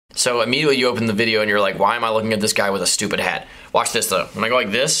So immediately you open the video and you're like, why am I looking at this guy with a stupid hat? Watch this though. When I go like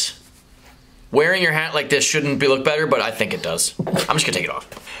this, wearing your hat like this shouldn't look better, but I think it does. I'm just gonna take it off.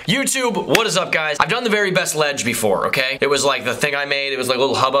 YouTube, what is up guys? I've done the very best ledge before, okay? It was like the thing I made, it was like a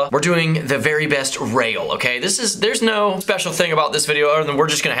little hubba. We're doing the very best rail, okay? There's no special thing about this video other than we're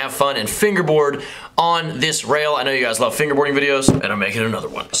just gonna have fun and fingerboard on this rail. I know you guys love fingerboarding videos, and I'm making another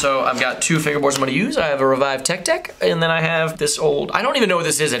one. So I've got 2 fingerboards I'm gonna use. I have a Revive Tech Deck, and then I have this old, I don't even know what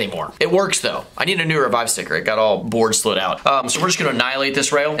this is anymore. It works though. I need a new Revive sticker. It got all board slid out. So we're just gonna annihilate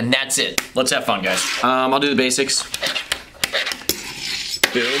this rail, and that's it. Let's have fun, guys. I'll do the basics.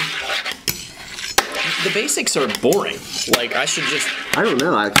 Boom. The basics are boring. Like, I should just... I don't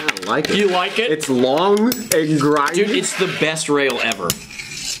know, I kind of like it. You like it? It's long and grindy. Dude, it's the best rail ever.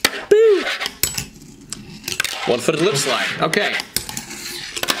 Boo! 1-footed lip slide. Okay.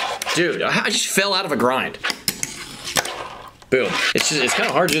 Dude, I just fell out of a grind. Boom. It's kind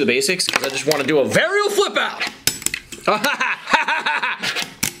of hard to do the basics because I just want to do a varial flip out.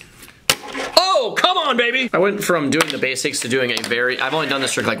 Oh, come on, baby! I went from doing the basics to doing I've only done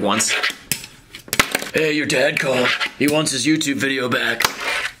this trick like once. Hey, your dad called. He wants his YouTube video back.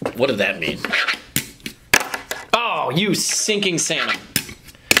 What did that mean? Oh, you sinking salmon.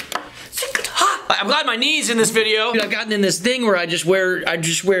 I'm glad my knee's in this video. Dude, I've gotten in this thing where I just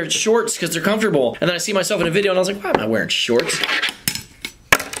wear shorts because they're comfortable. And then I see myself in a video and I was like, why am I wearing shorts?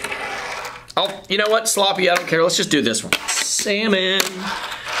 Oh, you know what? Sloppy, I don't care. Let's just do this one. Salmon.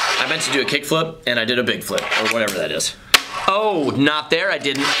 I meant to do a kickflip and I did a big flip or whatever that is. Oh, not there. I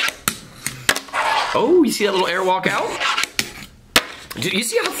didn't. Oh, you see that little airwalk out? Did you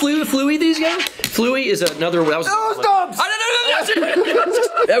see how fluey these go? Fluey is another. That was. Oh, dubs!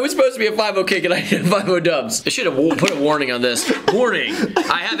 That was supposed to be a 5-0 kick and I did 5-0 dubs. I should have put a warning on this. Warning!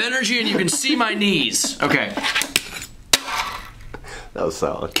 I have energy and you can see my knees. Okay. That was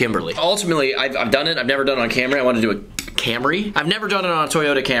solid. Kimberly. Ultimately, I've done it. I've never done it on Camry. I want to do a Camry. I've never done it on a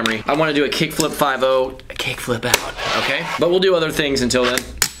Toyota Camry. I want to do a kickflip 5-0, a kickflip out. Okay? But we'll do other things until then.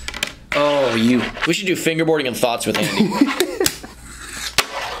 Oh, we should do fingerboarding and thoughts with Andy.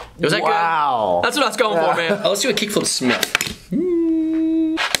 Was that wow. Good? That's what I was going for, man. Oh, let's do a kickflip Smith.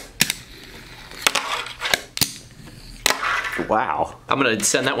 Wow. I'm gonna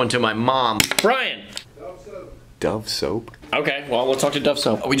send that one to my mom. Brian! Dove soap? Okay, well, we'll talk to Dove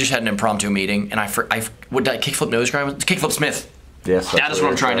Soap. We just had an impromptu meeting, and what did I kickflip nose grind? Kickflip Smith. Yes. That is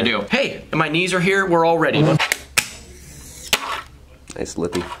what I'm trying to do. Hey, my knees are here. We're all ready. Nice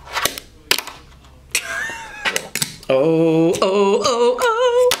lippy. Oh, oh, oh, oh.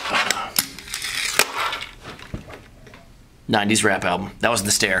 90s rap album. That was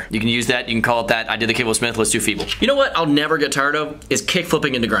the stair. You can use that. You can call it that. I did the kickflip Smith. Let's do feeble. You know what I'll never get tired of is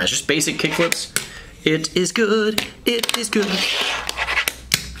kickflipping into grinds. Just basic kickflips. It is good. It is good.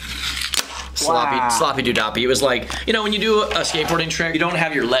 Sloppy doodoppy. It was like, you know, when you do a skateboarding trick, you don't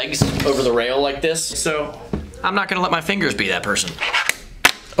have your legs over the rail like this. So I'm not gonna let my fingers be that person.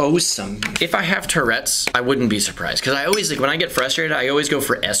 Oh, if I have Tourette's, I wouldn't be surprised. Because I always, like, when I get frustrated, I always go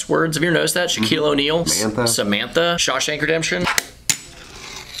for S words. Have you ever noticed that? Shaquille O'Neal, Samantha, Shawshank Redemption.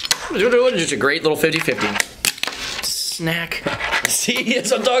 Just a great little 50-50. Snack. See,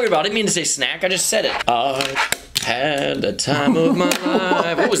 that's what I'm talking about. I didn't mean to say snack, I just said it. I had the time of my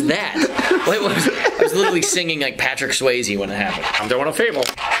life. What was that? I was literally singing like Patrick Swayze when it happened. I'm doing a fable.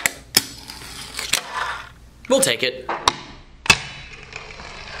 We'll take it.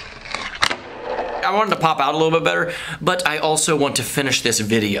 I wanted to pop out a little bit better, but I also want to finish this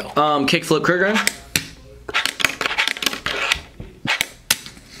video. Kickflip career grind.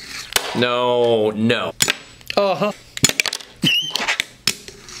 No. Uh-huh.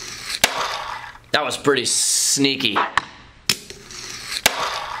 That was pretty sneaky. I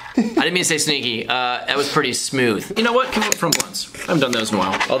didn't mean to say sneaky. That was pretty smooth. You know what? Kickflip front blunts. I haven't done those in a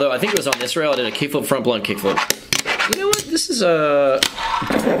while. Although I think it was on this rail. I did a kickflip front blunt kickflip. You know what? This is a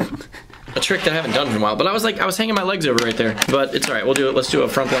trick that I haven't done in a while. But I was hanging my legs over right there. But it's all right. We'll do it. Let's do a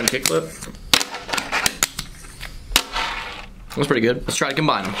front blunt kickflip. That's pretty good. Let's try to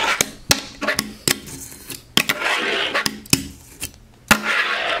combine them.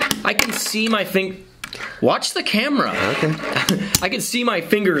 I can see my Watch the camera. Okay. I can see my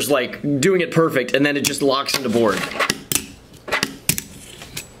fingers like doing it perfect, and then it just locks into board.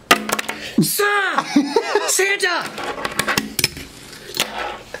 Santa!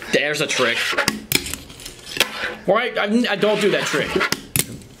 There's a trick. Why? I don't do that trick.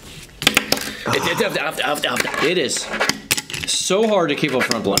 It is so hard to keep a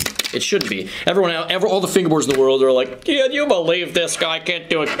front blunt. It shouldn't be. All the fingerboards in the world are like, yeah, you believe this guy can't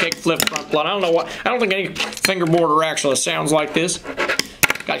do a kickflip front blunt. I don't know why. I don't think any fingerboarder actually sounds like this.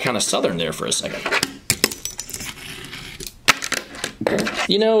 Got kind of southern there for a second.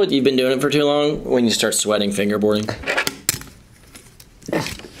 You know, you've been doing it for too long when you start sweating fingerboarding.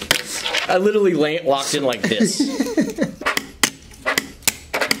 I literally locked in like this.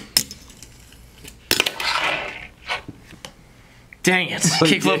 Dang it.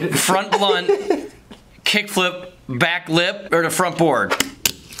 Kickflip, front blunt, kickflip, back lip, or the front board.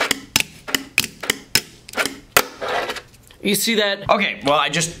 You see that? Okay, well, I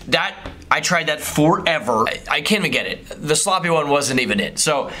tried that forever. I can't even get it. The sloppy one wasn't even it.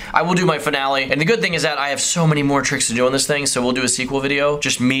 So I will do my finale. And the good thing is that I have so many more tricks to do on this thing, so we'll do a sequel video,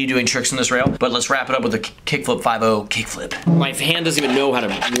 just me doing tricks on this rail. But let's wrap it up with a kickflip 5-0 kickflip. My hand doesn't even know how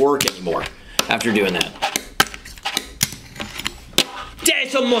to work anymore after doing that.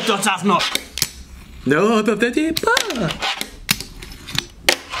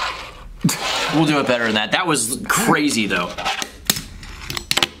 We'll do it better than that. That was crazy though.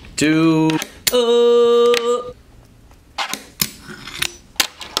 Dang,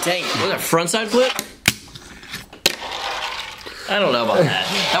 was that frontside flip? I don't know about that.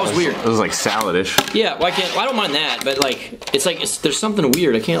 That was weird. It was like salad-ish. Yeah, well, I don't mind that, but like, there's something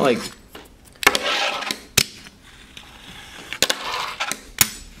weird. I can't like.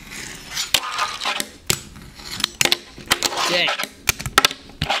 Dang.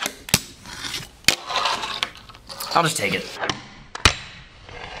 I'll just take it.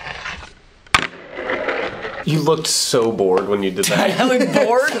 You looked so bored when you did that. I look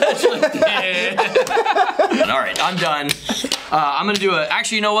bored? Alright, I'm done. I'm gonna do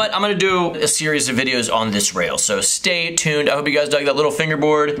actually, you know what? I'm gonna do a series of videos on this rail, so stay tuned. I hope you guys dug that little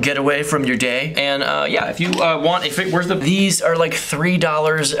fingerboard getaway from your day. And yeah, if you want, these are like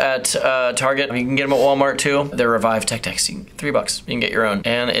 $3 at Target. You can get them at Walmart too. They're Revive Tech Decks, $3. You can get your own.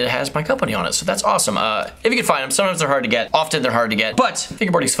 And it has my company on it, so that's awesome. If you can find them, sometimes they're hard to get. Often they're hard to get, but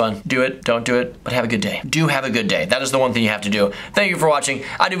fingerboarding's fun. Do it, don't do it, but have a good day. Do have a good day. That is the one thing you have to do. Thank you for watching.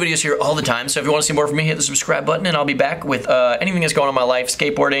 I do videos here all the time, so if you want to see more from me, hit the subscribe button, and I'll be back with anything that's going on in my life,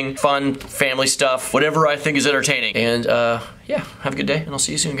 skateboarding, fun, family stuff, whatever I think is entertaining. And yeah, have a good day, and I'll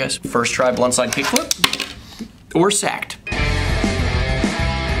see you soon, guys. First try blunt side kickflip, or sacked.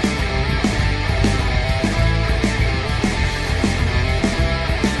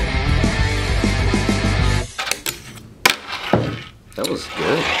 That was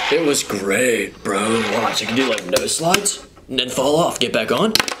good. It was great, bro. Watch, I can do like nose slides, and then fall off, get back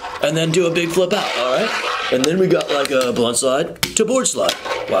on, and then do a big flip out, all right? And then we got like a blunt slide to board slide.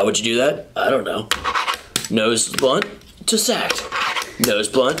 Why would you do that? I don't know. Nose blunt to sacked. Nose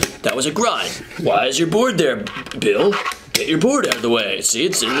blunt, that was a grind. Why is your board there, Bill? Get your board out of the way. See,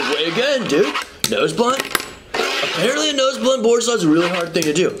 it's in the way again, dude. Nose blunt. Apparently a nose blunt board slide is a really hard thing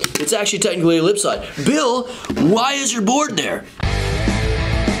to do. It's actually technically a lip slide. Bill, why is your board there?